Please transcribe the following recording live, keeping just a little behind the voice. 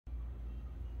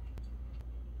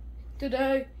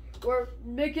Today we're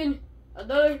making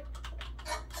another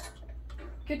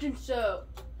kitchen show.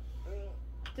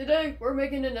 Today we're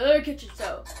making another kitchen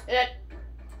show. And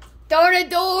darn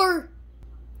it, door!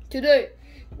 Today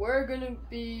we're gonna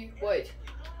be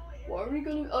what are we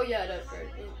gonna? Oh yeah, that's right.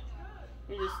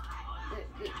 You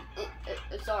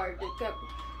just sorry.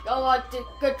 Don't want to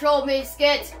control me,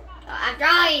 Skit. I'm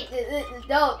trying.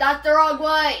 No, that's the wrong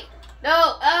way.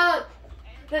 No,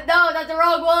 that's the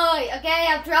wrong way. Okay,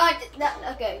 I'm trying to. No,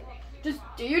 okay, just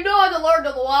do you know how to learn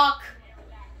to walk?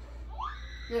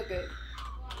 Okay.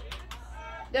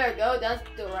 There we go. That's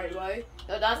the right way.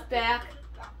 No, that's back.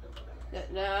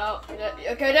 No.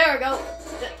 Okay, there we go.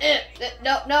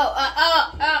 No. No.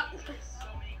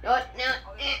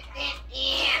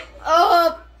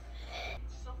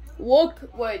 Look.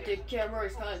 Wait, the camera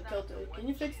is kind of tilted. Can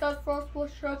you fix that frost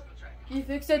blush truck? Can you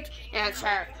fix it? Yeah,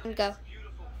 sure. Go.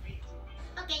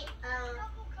 Okay,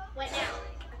 what now?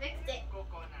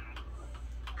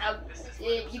 I fixed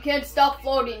it. You can't stop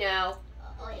floating now.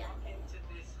 Oh yeah.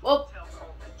 Whoop.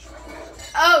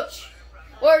 Ouch!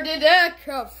 Where did that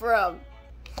come from?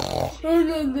 Oh,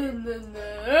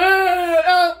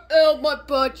 my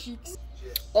butt cheeks.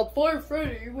 Oh, boy,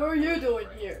 Freddy, what are you doing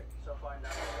here?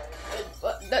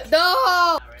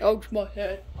 No! Ouch, my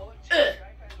head.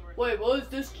 Wait, what is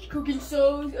this cooking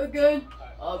show again?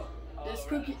 This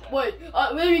cooking. Wait,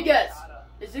 let me guess.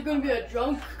 Is it gonna be a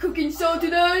drunk cooking show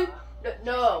today?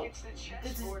 No.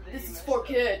 This is for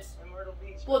kids.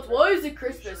 But why is it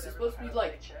Christmas? It's supposed to be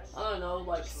like, I don't know,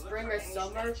 like spring or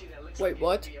summer. Wait,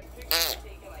 what?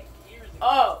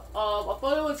 Oh, I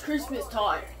thought it was Christmas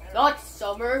time, not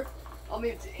summer. I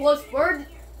mean, plus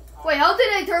wait, how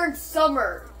did they turn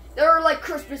summer? They were like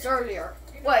Christmas earlier.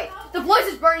 Wait, the place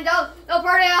is burning down. No,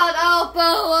 burn it out.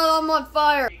 Oh, I'm on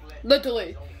fire.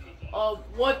 Literally.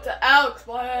 What the? Ouch,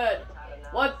 my head.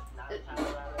 What?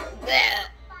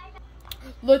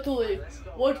 Literally,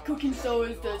 what cooking show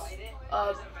is this?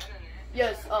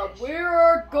 Yes,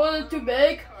 we're going to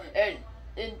make, and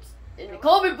in the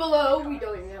comment below, we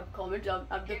don't even have comments,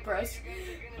 I'm depressed.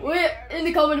 In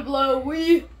the comment below,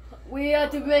 we had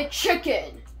to make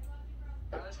chicken.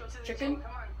 Chicken?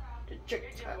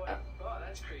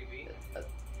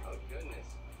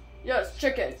 Yes,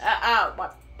 chicken. Ow, my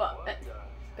butt.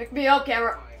 Pick me up,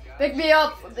 camera. Pick me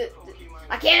up.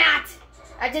 I cannot.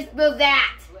 I just moved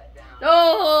that.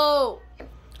 No.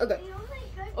 Okay.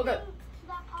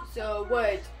 So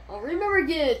wait, I remember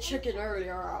getting a chicken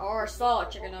earlier, or I saw a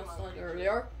chicken outside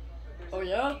earlier. Oh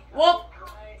yeah? Well,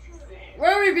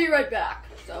 we'll be right back.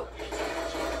 So,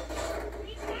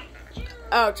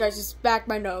 ouch! I just smacked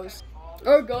my nose.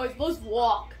 Alright guys, let's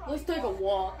walk. Let's take a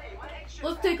walk.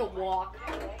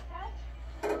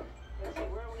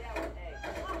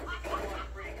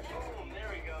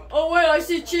 Oh wait, I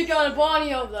see Chica and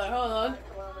Bonnie over there. Hold on.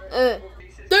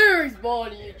 There's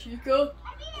Bonnie and Chica.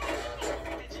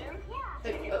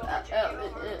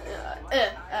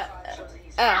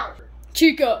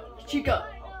 Chica.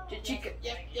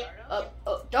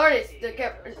 Darn it!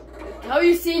 Have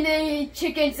you seen any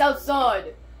chickens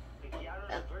outside?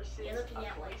 You're looking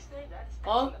at one.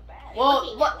 Huh?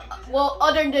 Well,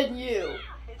 other than you.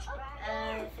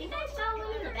 I think I saw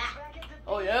one in the back.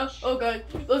 Oh yeah? Okay,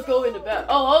 let's go in the back.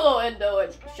 Oh, hello, Endo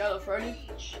and Shadow Freddy.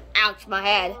 Ouch, my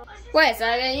head. Wait a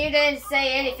second, you didn't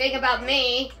say anything about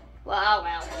me. Well.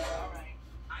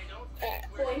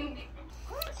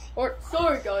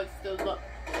 Sorry guys,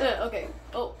 okay.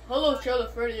 Oh, hello Shadow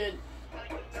Freddy and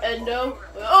Endo.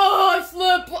 Oh, I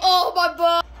slipped! Oh, my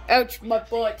butt! Ouch, my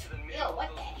butt. Yo, what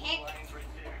the heck?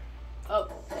 Oh,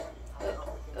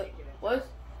 what?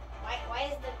 Why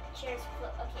is the chair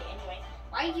split? Okay, anyway.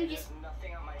 Why did you just...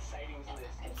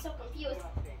 I'm so confused.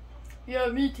 Yeah,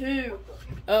 me too.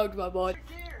 Ouch, my butt.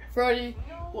 Freddy,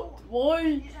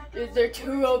 why is there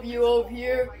two of you over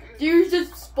here? Do you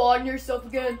just spawn yourself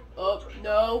again?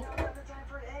 No.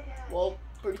 Well,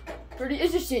 pretty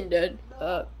interesting then.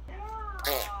 Oh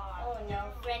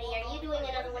no, Freddy, are you doing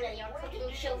another one of your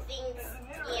cooking show things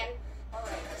again?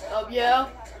 Yeah.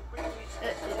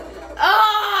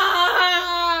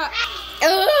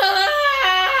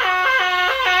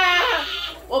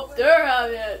 Well, they're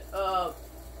having it.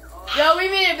 Yeah, we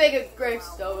made a big great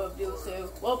stove of you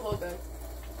too. Well, okay.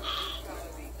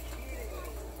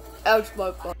 Ouch,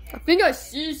 my butt. I think I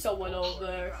see someone over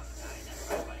there.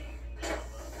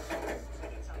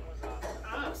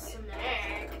 I'm a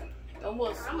snack.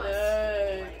 Almost I'm a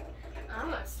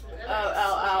snack.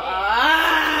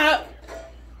 Ow.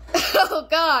 Oh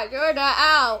god, you're not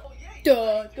out.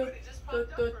 Duh.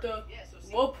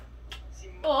 Whoop.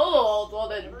 Oh, hello,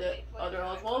 Oswald and the other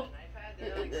Oswald.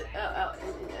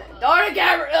 Darn it,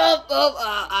 camera!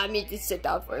 I need to sit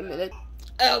down for a minute.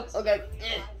 Oh, okay.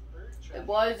 And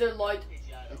why is there light?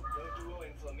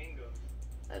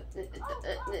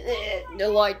 The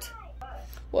light.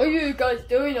 What are you guys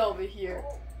doing over here?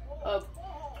 I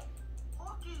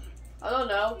don't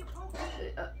know.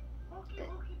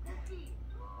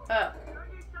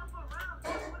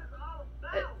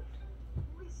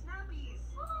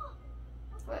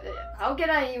 How can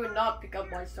I even not pick up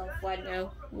myself right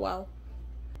now? Wow.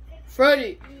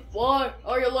 Freddy, why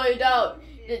are you laying down?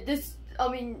 It's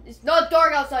not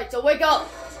dark outside, so wake up!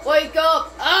 Wake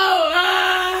up! Ow!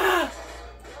 Ah!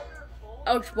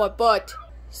 Ouch, my butt.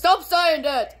 Stop saying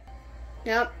that!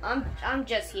 Nope, I'm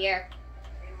just here.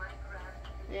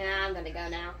 Yeah, I'm gonna go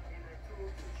now.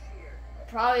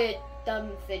 Probably a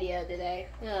dumb video today.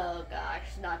 Oh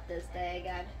gosh, not this day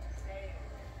again.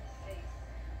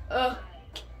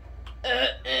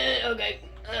 Okay.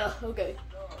 Okay.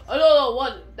 I don't know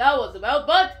what that was about,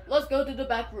 but let's go to the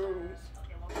back rooms.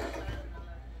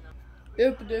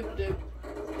 Doop doop doop.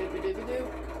 Doop doop doop.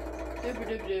 Doop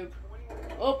doop doop.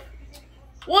 Up.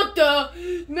 What the?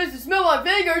 Mr. Smell my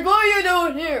fingers, what are you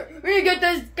doing here? We need to get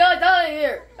this guy out of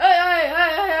here.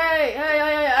 Hey,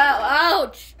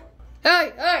 ouch.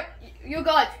 Hey, you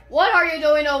guys, what are you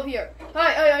doing over here?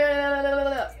 Hey.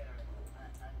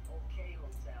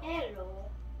 Hello.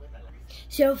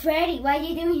 So Freddy, what are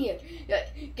you doing here?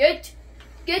 Get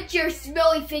your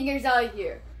smelly fingers out of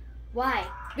here. Why?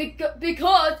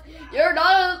 Because you're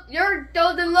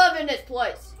doesn't live in this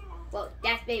place. Well,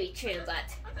 that's maybe true,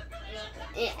 but...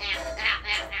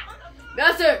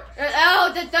 Master,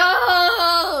 out!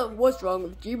 What's wrong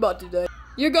with G-Bot today?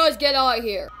 You guys get out of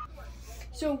here.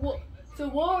 So what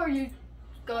are you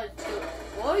guys doing?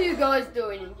 What are you guys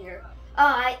doing in here?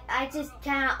 Oh, I just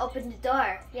kind of opened the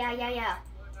door. Yeah.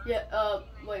 Yeah,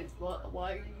 wait, what?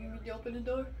 Why you need to open the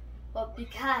door? Well,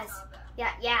 because,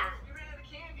 yeah.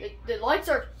 The lights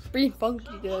are being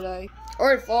funky today.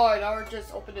 Alright, fine, I'll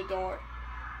just open the door.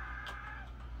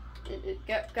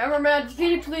 Cameraman,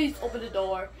 can you please open the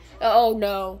door? Oh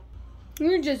no.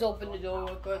 You just open the door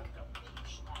real quick.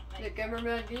 The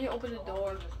cameraman, can you open the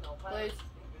door? Please.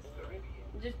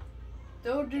 Just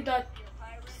don't do that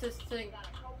thing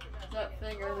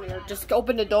earlier. Just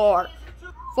open the door.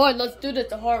 Fine, let's do this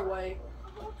the hard way.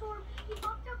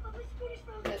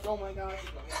 Yes, oh my gosh.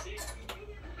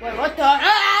 Wait, what the?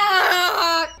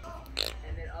 Ah!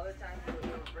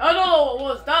 I don't know what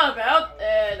was that about,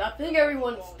 and I think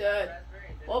everyone's dead.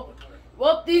 Well,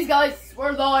 these guys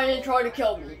were lying and trying to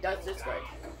kill me. That's just great.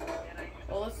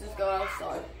 Well, let's just go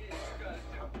outside.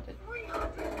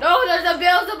 No, there's a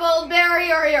visible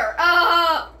barrier here.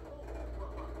 Ah!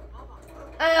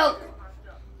 I'm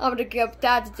gonna get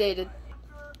agitated.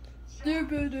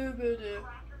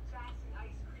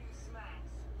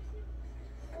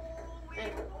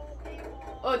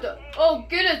 Oh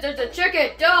goodness, there's a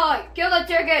chicken! Die! Kill the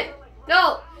chicken!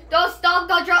 No! Don't stop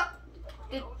the drop!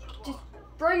 Just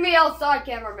bring me outside,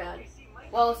 cameraman.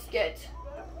 Well, skit.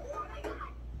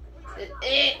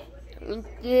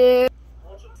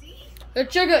 The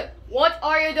chicken! What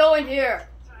are you doing here?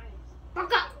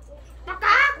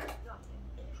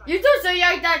 You just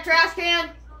ate that trash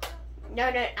can? No,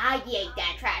 I ate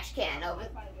that trash can over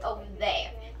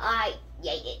there. I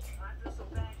ate it.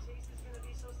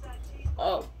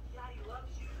 Oh.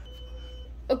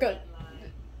 Okay.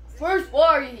 First, why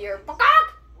are you here?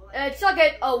 And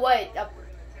second, oh wait.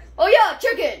 Oh yeah,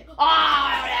 chicken!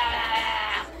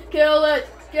 Ah! Kill it!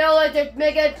 Just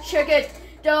make it chicken!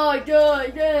 Die!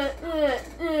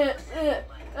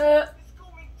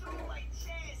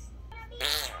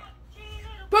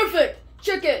 Perfect!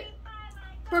 Chicken!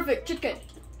 Perfect, chicken!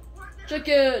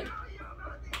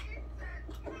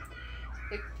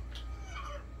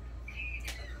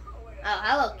 Oh,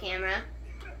 hello, camera.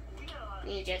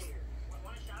 You just.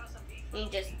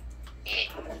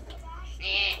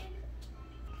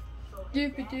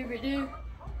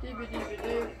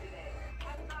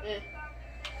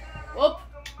 Whoop!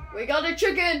 We got a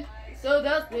chicken! So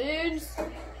that means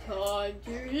time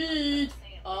to eat!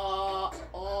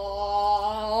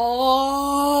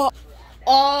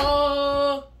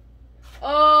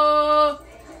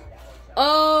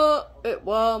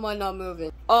 Why am I not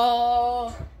moving?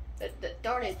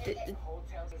 Darn it.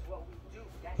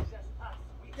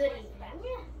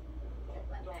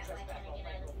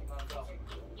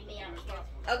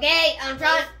 Okay, I'm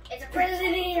trying. It's a prison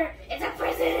in here.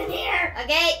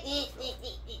 Okay.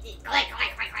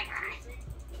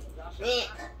 Click.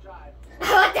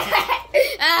 What the heck?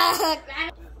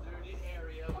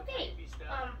 Okay.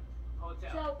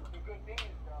 So,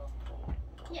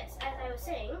 yes, as I was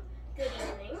saying, good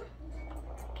evening.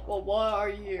 Well, why are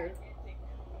you here?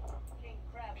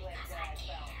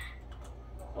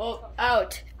 Oh,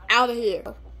 out. Out of here.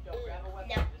 No.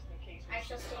 I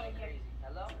shall stay in here.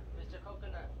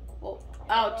 Oh,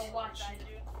 out. I'll watch you.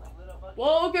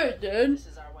 Well, okay then.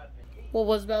 What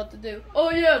was about to do? Oh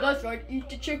yeah, that's right. Eat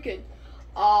the chicken.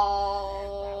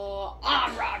 Oh,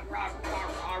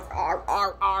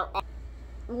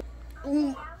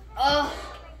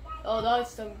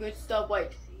 that's some good stuff.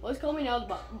 Wait, what's coming out of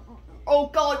my? Oh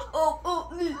gosh!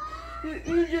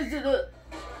 You just did it.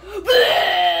 The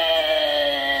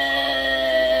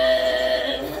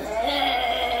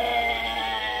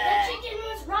chicken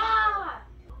was raw.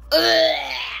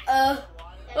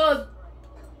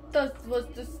 That was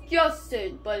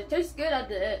disgusting, but it tastes good at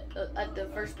the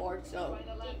first part. So.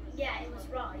 Yeah, it was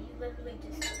raw. You literally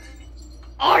just.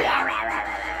 Oh yeah!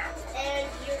 And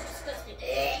you're disgusted.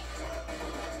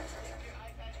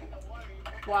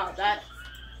 Wow, that.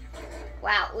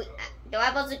 Wow, do I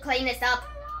supposed to clean this up?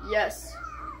 Yes.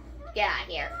 Get out of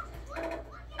here.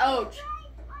 Ouch.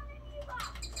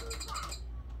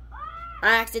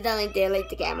 I accidentally deleted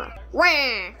the camera.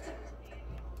 Wah!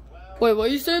 Wait, what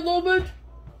you said, lolbit?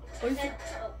 Oh,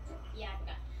 yeah, I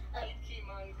forgot.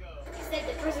 You said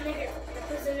the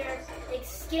prisoner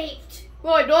escaped.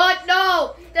 Wait, what?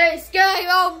 No! They escaped!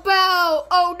 Oh, no!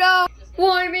 Oh, no!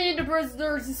 What do you mean the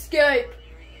prisoners escape?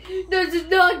 This is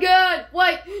not good!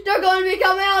 Wait, they're going to be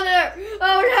coming out there!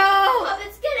 Oh, Oh,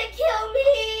 it's gonna kill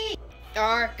me!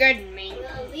 Or good me.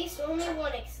 Well, at least only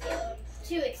one escaped.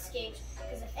 Two escaped.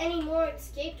 Because if any more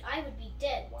escaped, I would be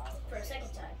dead for a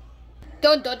second time.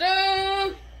 Dun dun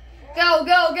dun! Go,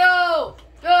 go, go!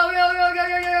 Go, go, go, go,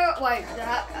 go, go! Wait,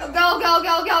 go, go,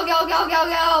 go, go, go, go, go,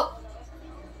 go!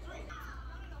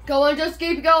 Go on, just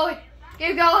keep going!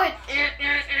 Keep going!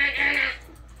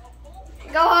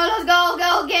 Go on, let's go,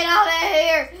 go, get out of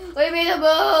here! Leave me to move!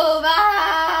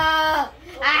 Ah!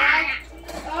 Ah!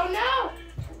 Oh no!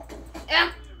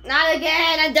 Not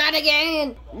again, I'm done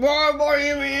again. Why are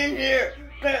you in here?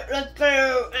 Let's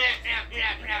go!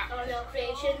 Oh no,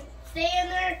 creation. Stay in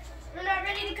there. We're not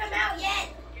ready to come out yet.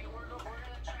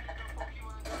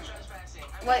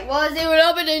 Wait, what is even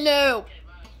happening now?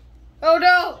 Oh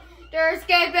no! They're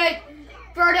escaping!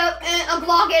 Freddy,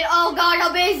 unblock it! Oh god,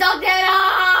 I'm being sucked in!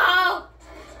 Oh!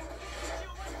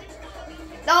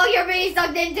 No, you're being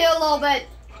sucked into a little bit.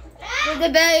 With the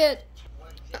bed.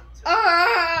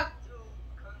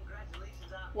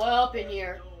 What happened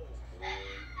here?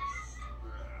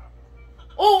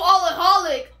 Oh,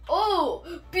 alcoholic! Oh,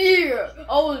 beer!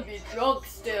 I want to be drunk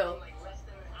still.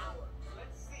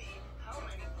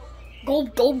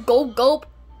 Gulp, gulp, gulp, gulp.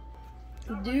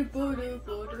 Oh,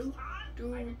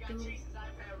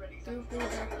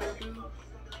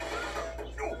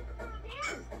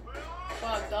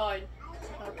 I'm dying.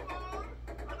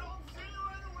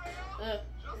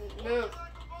 Move.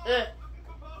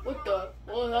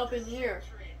 What happened here?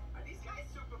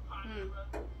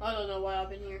 I don't know what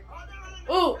happened here.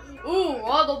 Ooh,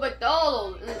 Ronald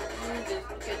McDonald.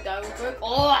 Just get that real quick.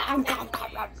 Oh,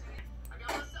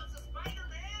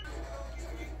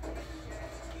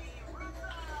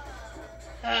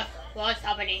 What's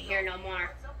happening here no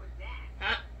more?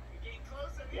 Huh?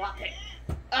 What?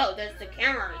 Oh, there's the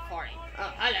camera recording.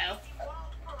 Oh, hello.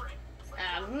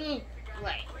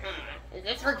 Wait, is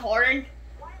this recording?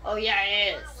 Oh yeah,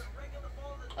 it is.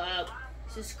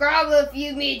 Subscribe if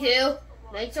you need to.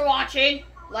 Thanks for watching.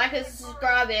 Like and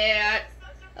subscribe and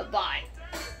bye.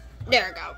 There we go.